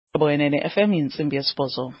Boyenene FM intsimbi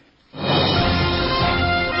yesibhozo.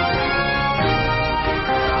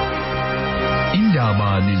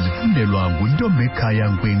 Indaba nizifundelwa nguNtombi ekhaya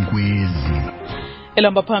Nkwenkwezi.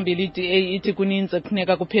 Elamba phambili iDA ithi kuninzi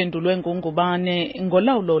ekufuneka kuphendulwe nguNgubane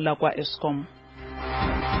ngolawulo lakwa ESKOM.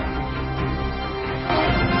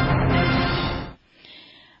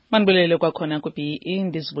 Manibulele kwakhona ku-BE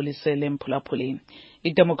ndizibulisele mphulaphuli.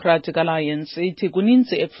 I-Democratic Alliance ithi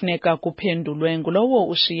kuninzi ekufuneka kuphendulwe ngulowo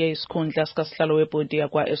ushiye isikhundla sikasihlalo webhodi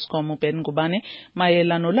yakwa ESKOM ngubane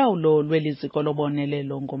mayela nolawulo lweliziko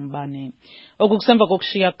lobonelelo ngombane. Okusemva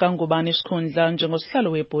kokushiya kukaNgubane isikhundla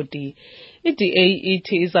njengosihlalo webhodi, iDA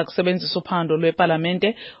ithi iza kusebenzisa uphando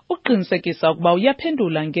lwepalamente uqinisekisa ukuba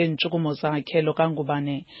uyaphendula ngeentshukumo zakhe lo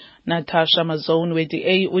kaNgubane. Natasha Mazone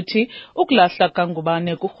we-DA uthi ukulahla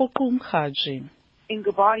kaNgubane kurhuqa umrhaji.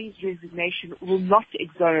 Ngubane's resignation will not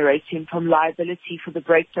exonerate him from liability for the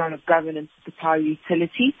breakdown of governance of the power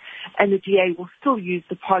utility, and the DA will still use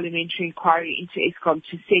the parliamentary inquiry into ESKOM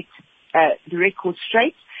to set the record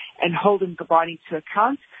straight and hold Ngubane to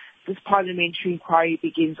account. This parliamentary inquiry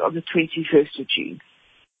begins on the 21st of June.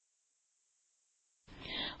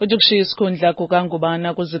 Ukushiya isikhundla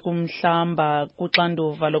kukaNgubane kuzikumhlamba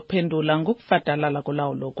kuxanduva lokuphendula ngokufadalala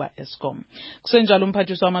kolawulo kwa ESKOM. Kusenjalo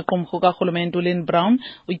umphathiswa wamaqumrhu karhulumente uLynn Brown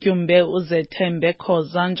utyumbe uzethembe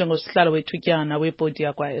Khoza njengosihlalo wethutyana webhodi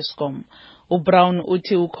yakwa ESKOM. uBrown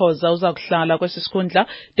uthi uKhoza uza kuhlala kwesi sikhundla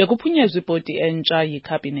de kuphunyezwe ibhodi entsha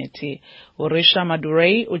yikhabhinethi. uRisha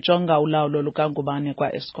Madurey ujonga ulawulo lukaNgubane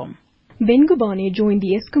kwa ESKOM. Ngubane joined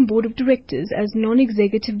the ESKOM Board of Directors as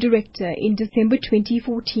non-executive director in December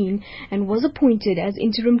 2014 and was appointed as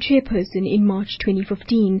interim chairperson in March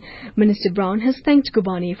 2015. Minister Brown has thanked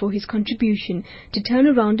Ngubane for his contribution to turn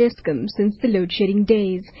around ESKOM since the load-shedding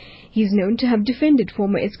days. He is known to have defended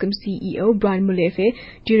former ESKOM CEO Brian Molefe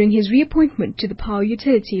during his reappointment to the power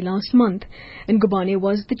utility last month. Ngubane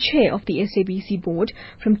was the chair of the SABC board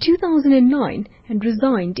from 2009 and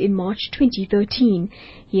resigned in March 2013.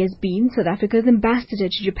 He has been South Africa's ambassador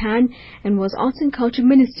to Japan and was Arts and Culture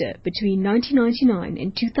Minister between 1999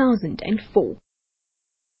 and 2004.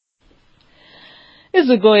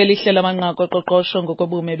 Iziko elihlela amanqaku oqoqosho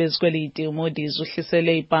ngokobume bezikweliti uModis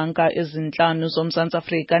uhlisele ibhanka ezinhlanu zoMzantsi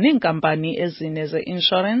Afrika neenkampani ezine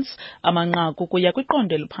ze-insurance amanqaku kuya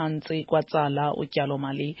kwiqondo eliphantsi kwatsala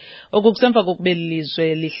utyalo-mali. Okusemva kokuba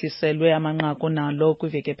ilizwe lihliselwe amanqaku nalo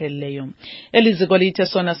kwiveki ephelileyo. Eliziko lithe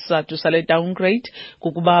sona sizathu sale downgrade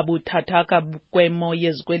kukuba buthathaka kwemo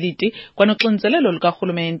yezikweliti kwanoxinzelelo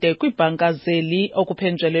lukarhulumente kwiibhanka zeli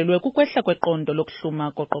okuphenjelelwe kukwehla kweqondo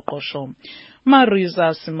lokuhluma koqoqosho.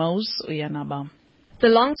 Marisa Simos uyanaba. The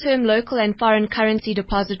long-term local and foreign currency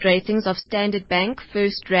deposit ratings of Standard Bank,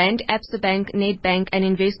 First Rand, Absa Bank, Nedbank and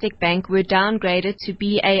Investec Bank were downgraded to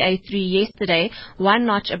Baa3 yesterday, one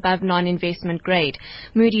notch above non-investment grade.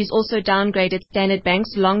 Moody's also downgraded Standard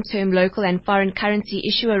Bank's long-term local and foreign currency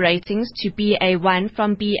issuer ratings to Ba1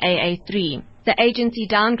 from Baa3. The agency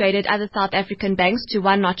downgraded other South African banks to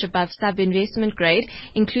one notch above sub-investment grade,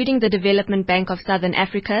 including the Development Bank of Southern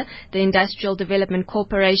Africa, the Industrial Development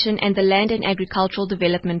Corporation and the Land and Agricultural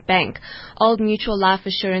Development Bank. Old Mutual Life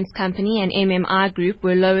Assurance Company and MMI Group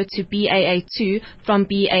were lowered to Baa2 from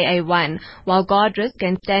Baa1, while Guardrisk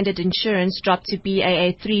and Standard Insurance dropped to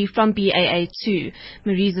Baa3 from Baa2.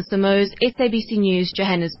 Marisa Samos, SABC News,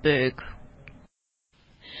 Johannesburg.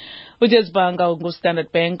 Ujezibanga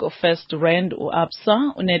nguStandard Bank, uFirst Rand,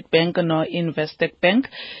 uAbsa, uNedbank noInvestec Bank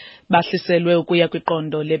bahliselwe ukuya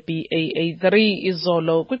kwiqondo leBaa3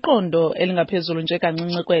 izolo kwiqondo elingaphezulu nje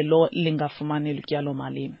kancinci kwelo lingafumani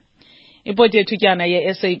lutyalo-mali. Ibhodi yethutyana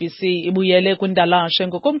ye-SABC ibuyele kwindalashe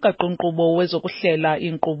ngokomgaqo-nkqubo wezokuhlela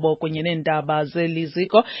inkqubo kunye neendaba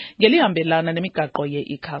zeliziko ngelihambelana nemigaqo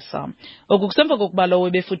ye-ICASA. Okusemva kokuba lowo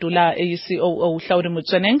ebefudula eyi-COO Hlaudi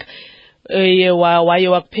Motsoeneng waye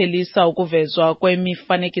wakuphelisa ukuvezwa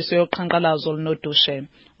kwemifanekiso yoqhankqalazo olunodushe.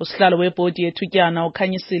 Usihlalo webhodi yethutyana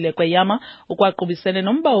ukhanyisile kweyama ukwaqubisene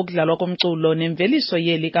nomba wokudlalwa komculo nemveliso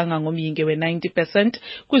yeli kangangomyinge we-90%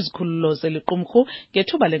 kwizikhululo zeliqumrhu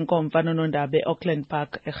ngethuba lenkomfa nonondaba eAuckland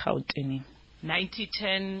Park eGauteng.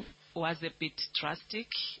 90-10 was a bit drastic,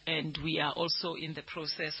 and we are also in the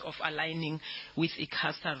process of aligning with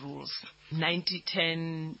ICASA rules.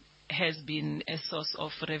 90-10 has been a source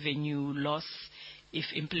of revenue loss if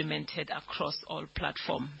implemented across all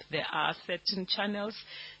platforms. There are certain channels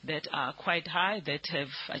that are quite high that have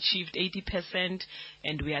achieved 80%,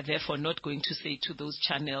 and we are therefore not going to say to those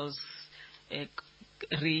channels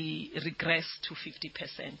regress to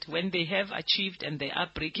 50%. When they have achieved and they are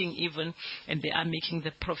breaking even and they are making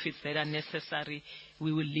the profits that are necessary,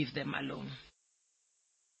 we will leave them alone.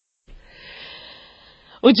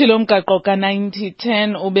 Ujilo mgaqo ka-9010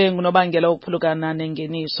 ube ngunobangela wokuphulukana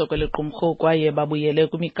nengeniso kweli qumrhu kwaye babuyele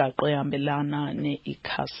kwimigaqo ehambelana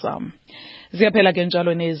ne-ICASA. Ziyaphela ke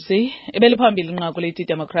njalo nezi. Ebeliphambili inqaku lethi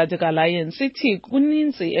Democratic Alliance ithi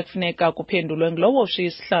kuninzi ekufuneka kuphendulwe ngulowo ushiya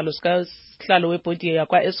isihlalo sikasihlalo webhodi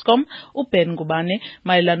yakwa ESKOM nguNgubane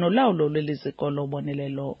mayelana nolawulo lweliziko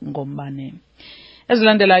lobonelelo ngombane.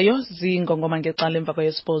 Ezilandelayo zingongoma ngexala emva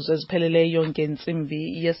kweyesibhozo ezipheleleyo ngentsimbi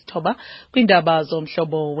yesithoba kwiindaba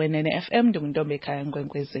zomhlobo wenene FM. Ndinguntombi ekhaya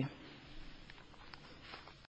Nkwenkwezi.